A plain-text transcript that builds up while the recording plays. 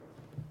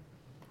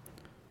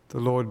The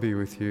Lord be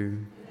with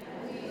you.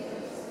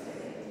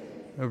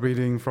 A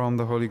reading from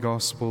the Holy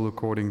Gospel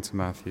according to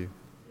Matthew.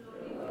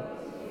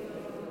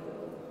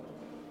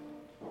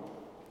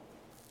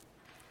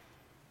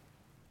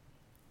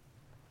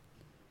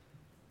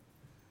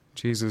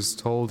 Jesus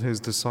told his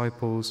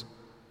disciples,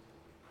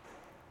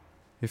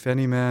 "If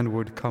any man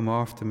would come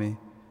after me,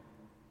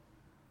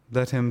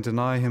 let him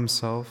deny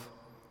himself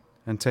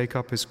and take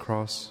up his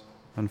cross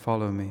and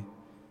follow me.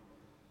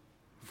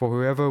 For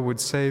whoever would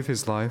save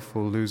his life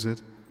will lose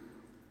it,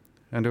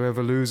 and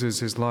whoever loses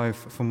his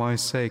life for my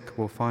sake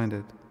will find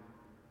it.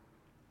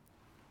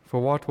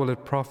 For what will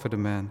it profit a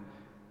man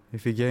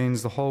if he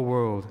gains the whole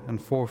world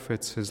and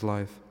forfeits his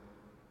life?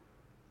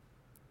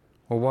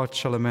 Or what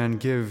shall a man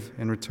give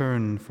in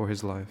return for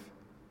his life?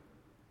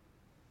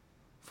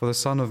 For the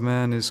Son of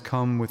Man is to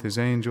come with his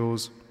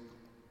angels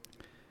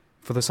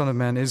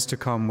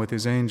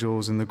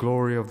in the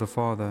glory of the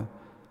Father,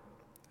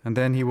 and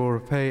then he will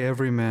repay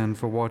every man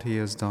for what he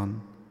has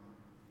done.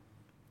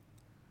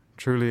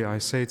 Truly I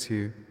say to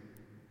you,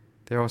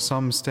 there are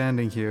some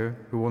standing here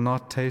who will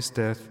not taste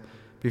death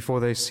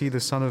before they see the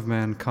Son of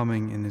Man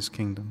coming in his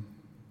kingdom."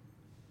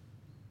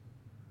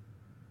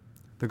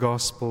 The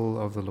Gospel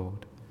of the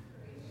Lord.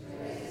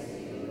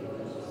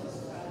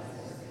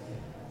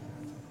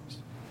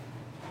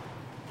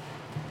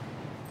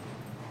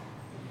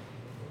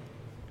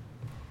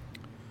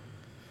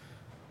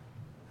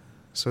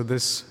 So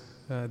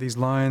these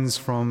lines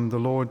from the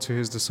Lord to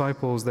his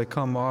disciples, they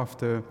come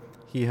after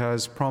he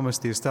has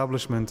promised the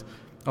establishment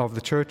of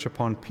the church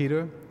upon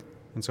Peter.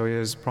 And so he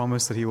has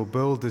promised that he will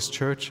build this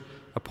church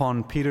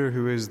upon Peter,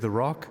 who is the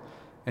rock.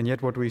 And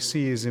yet what we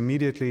see is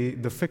immediately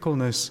the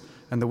fickleness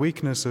and the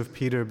weakness of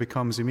Peter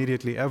becomes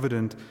immediately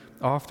evident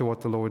after what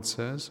the Lord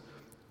says,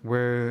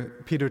 where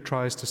Peter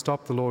tries to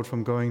stop the Lord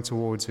from going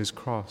towards his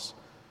cross.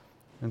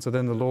 And so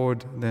then the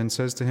Lord then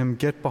says to him,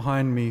 "Get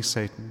behind me,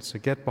 Satan." So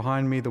get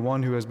behind me, the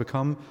one who has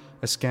become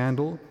a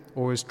scandal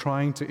or is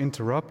trying to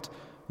interrupt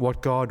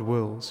what God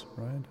wills,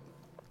 right?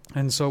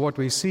 And so what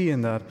we see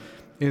in that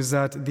is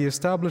that the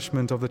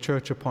establishment of the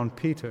church upon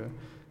Peter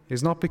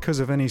is not because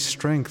of any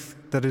strength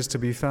that is to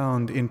be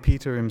found in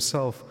Peter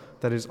himself,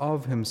 that is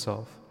of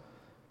himself.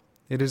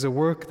 It is a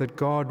work that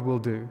God will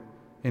do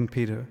in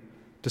Peter,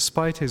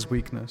 despite his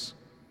weakness.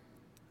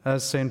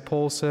 As St.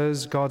 Paul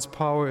says, God's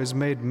power is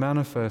made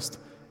manifest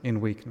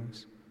in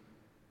weakness.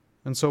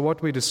 And so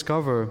what we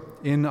discover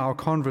in our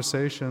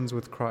conversations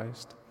with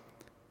Christ,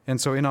 and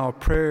so in our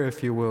prayer,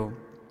 if you will,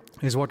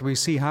 is what we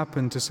see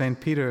happen to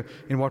St. Peter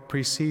in what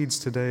precedes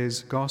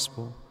today's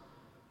gospel.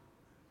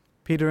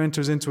 Peter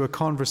enters into a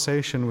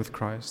conversation with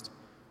Christ,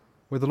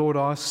 where the Lord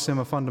asks him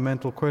a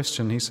fundamental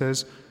question. He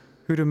says,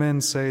 "Who do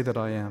men say that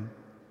I am?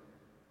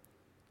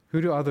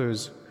 Who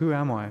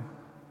am I?"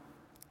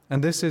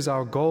 And this is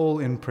our goal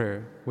in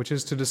prayer, which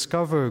is to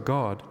discover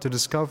God, to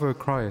discover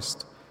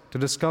Christ, to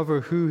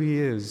discover who he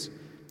is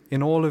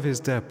in all of his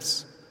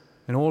depths,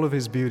 in all of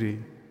his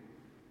beauty.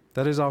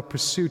 That is our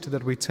pursuit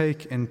that we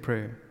take in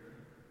prayer.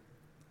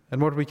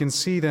 And what we can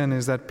see then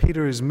is that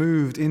Peter is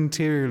moved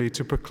interiorly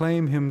to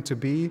proclaim him to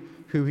be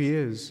who he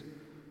is.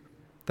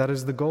 That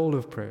is the goal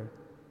of prayer,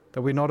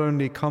 that we not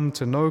only come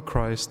to know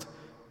Christ,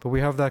 but we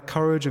have that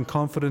courage and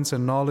confidence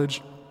and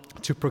knowledge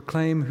to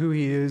proclaim who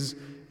he is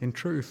in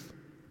truth.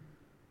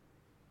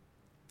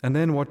 And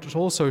then what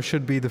also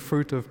should be the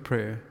fruit of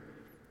prayer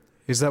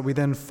is that we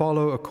then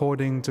follow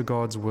according to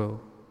God's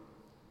will,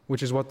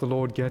 which is what the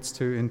Lord gets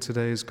to in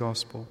today's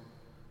gospel.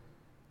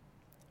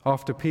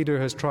 After Peter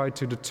has tried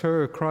to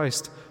deter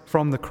Christ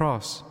from the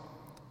cross,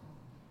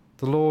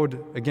 the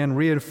Lord again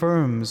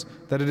reaffirms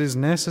that it is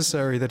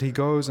necessary that he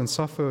goes and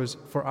suffers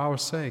for our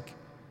sake.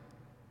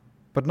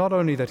 But not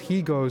only that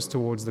he goes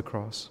towards the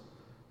cross,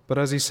 but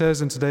as he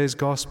says in today's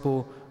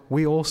gospel,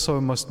 we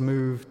also must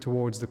move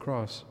towards the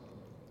cross.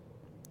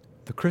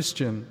 The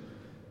Christian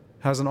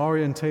has an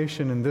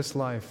orientation in this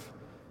life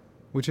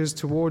which is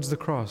towards the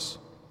cross,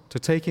 to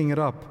taking it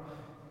up,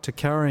 to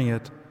carrying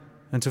it,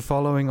 and to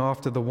following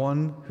after the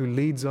one who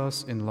leads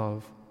us in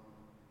love,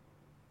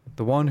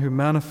 the one who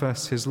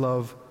manifests his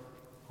love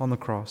on the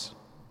cross.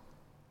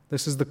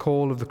 This is the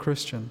call of the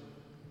Christian,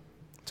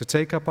 to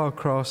take up our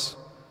cross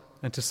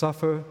and to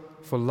suffer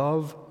for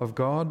love of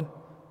God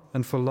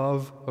and for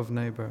love of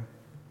neighbor.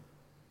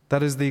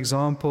 That is the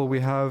example we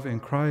have in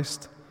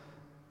Christ.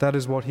 That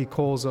is what he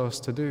calls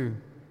us to do.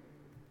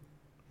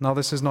 Now,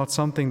 this is not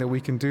something that we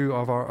can do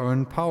of our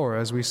own power,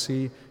 as we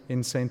see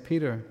in St.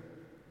 Peter.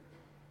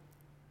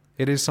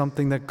 It is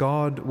something that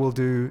God will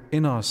do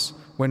in us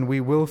when we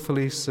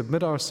willfully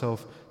submit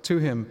ourselves to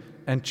him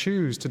and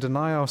choose to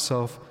deny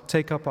ourselves,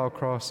 take up our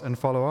cross, and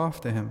follow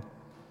after him.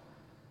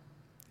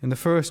 In the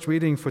first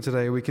reading for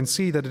today, we can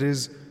see that it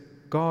is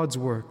God's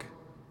work.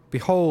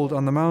 "Behold,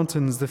 on the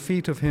mountains the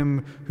feet of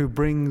him who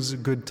brings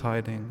good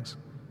tidings."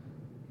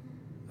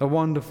 A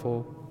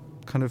wonderful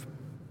kind of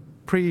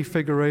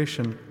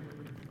prefiguration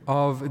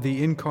of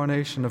the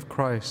incarnation of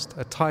Christ,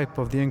 a type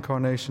of the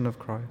incarnation of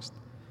Christ.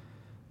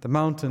 The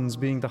mountains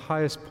being the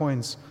highest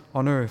points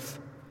on earth,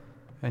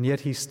 and yet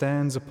he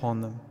stands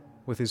upon them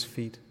with his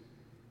feet.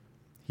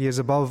 He is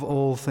above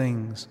all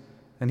things,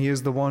 and He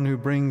is the one who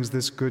brings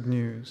this good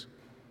news.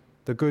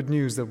 The good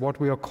news that what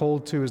we are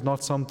called to is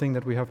not something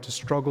that we have to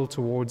struggle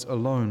towards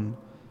alone.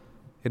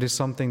 It is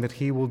something that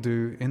He will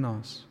do in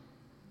us.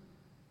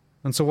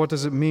 And so what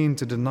does it mean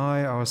to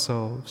deny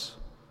ourselves?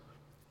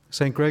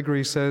 St.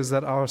 Gregory says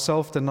that our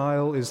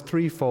self-denial is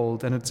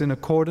threefold, and it's in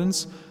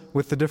accordance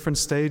with the different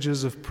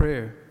stages of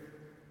prayer.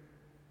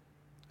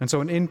 And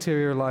so an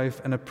interior life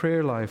and a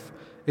prayer life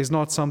is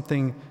not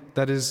something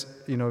that is,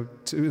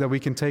 that we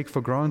can take for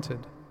granted.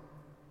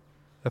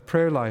 A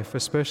prayer life,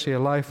 especially a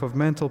life of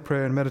mental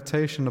prayer and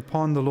meditation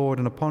upon the Lord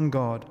and upon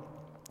God,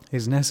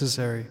 is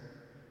necessary.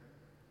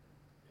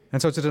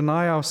 And so to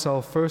deny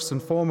ourselves first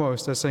and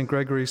foremost, as St.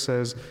 Gregory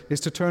says,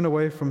 is to turn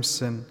away from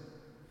sin.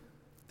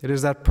 It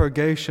is that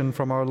purgation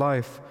from our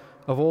life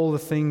of all the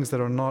things that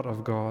are not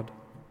of God,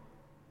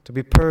 to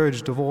be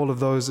purged of all of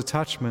those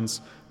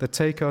attachments that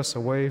take us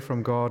away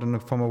from God and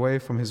away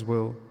from His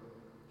will.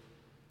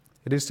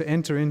 It is to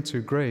enter into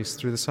grace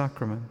through the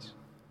sacraments.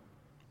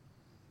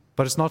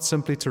 But it's not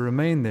simply to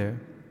remain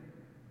there.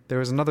 There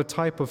is another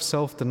type of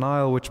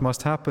self-denial which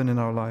must happen in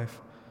our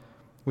life,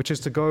 which is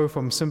to go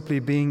from simply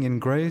being in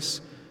grace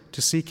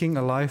to seeking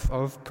a life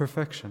of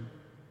perfection,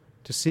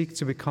 to seek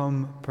to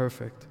become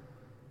perfect.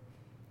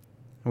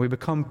 And we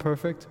become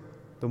perfect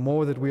the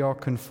more that we are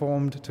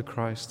conformed to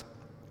Christ.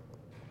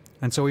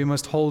 And so we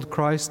must hold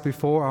Christ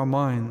before our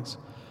minds,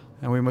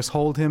 and we must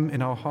hold Him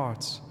in our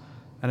hearts.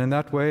 And in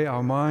that way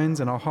our minds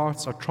and our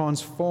hearts are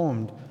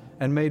transformed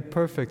and made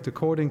perfect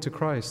according to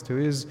Christ, who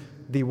is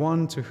the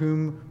one to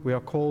whom we are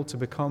called to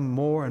become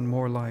more and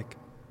more like.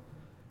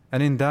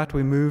 And in that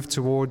we move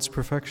towards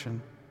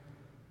perfection.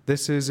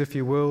 This is, if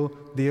you will,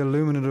 the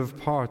illuminative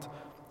part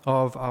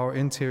of our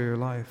interior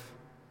life.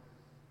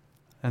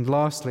 And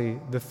lastly,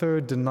 the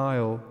third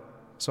denial.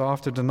 So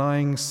after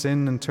denying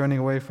sin and turning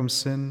away from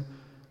sin,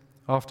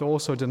 after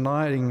also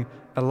denying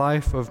a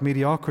life of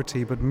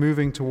mediocrity but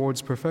moving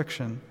towards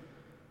perfection,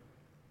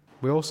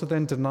 we also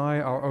then deny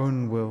our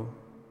own will.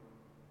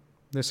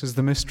 This is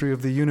the mystery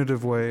of the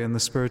unitive way in the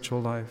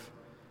spiritual life,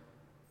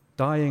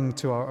 dying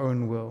to our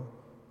own will,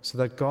 so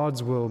that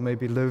God's will may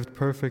be lived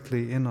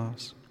perfectly in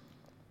us.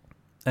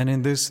 And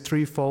in this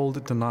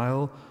threefold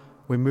denial,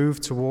 we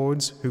move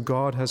towards who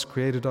God has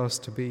created us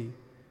to be.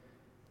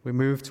 We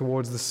move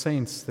towards the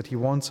saints that He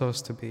wants us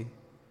to be.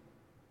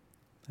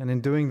 And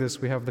in doing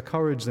this, we have the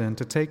courage then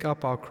to take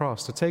up our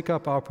cross, to take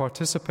up our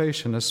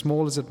participation, as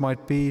small as it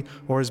might be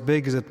or as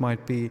big as it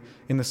might be,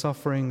 in the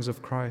sufferings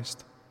of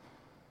Christ.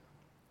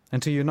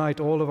 And to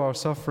unite all of our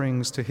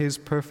sufferings to His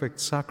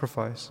perfect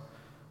sacrifice,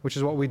 which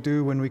is what we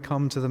do when we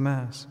come to the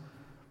Mass,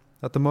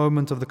 at the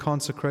moment of the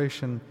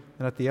consecration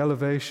and at the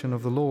elevation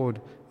of the Lord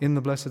in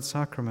the Blessed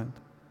Sacrament.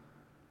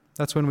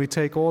 That's when we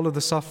take all of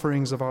the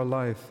sufferings of our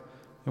life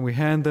and we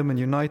hand them and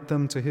unite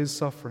them to His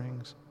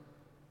sufferings.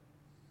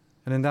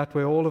 And in that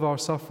way all of our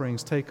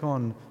sufferings take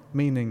on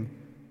meaning,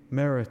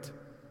 merit,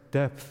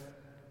 depth,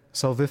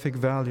 salvific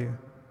value.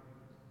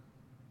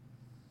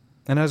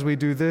 And as we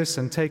do this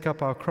and take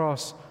up our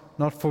cross,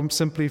 not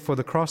simply for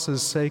the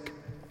cross's sake,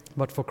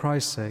 but for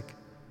Christ's sake,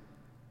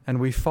 and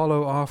we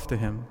follow after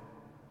Him,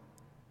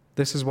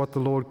 this is what the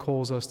Lord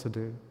calls us to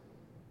do.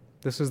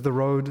 This is the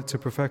road to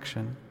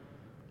perfection.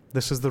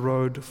 This is the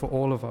road for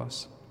all of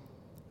us,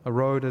 a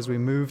road as we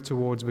move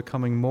towards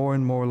becoming more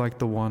and more like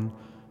the one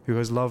who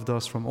has loved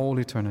us from all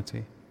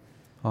eternity.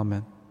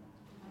 Amen.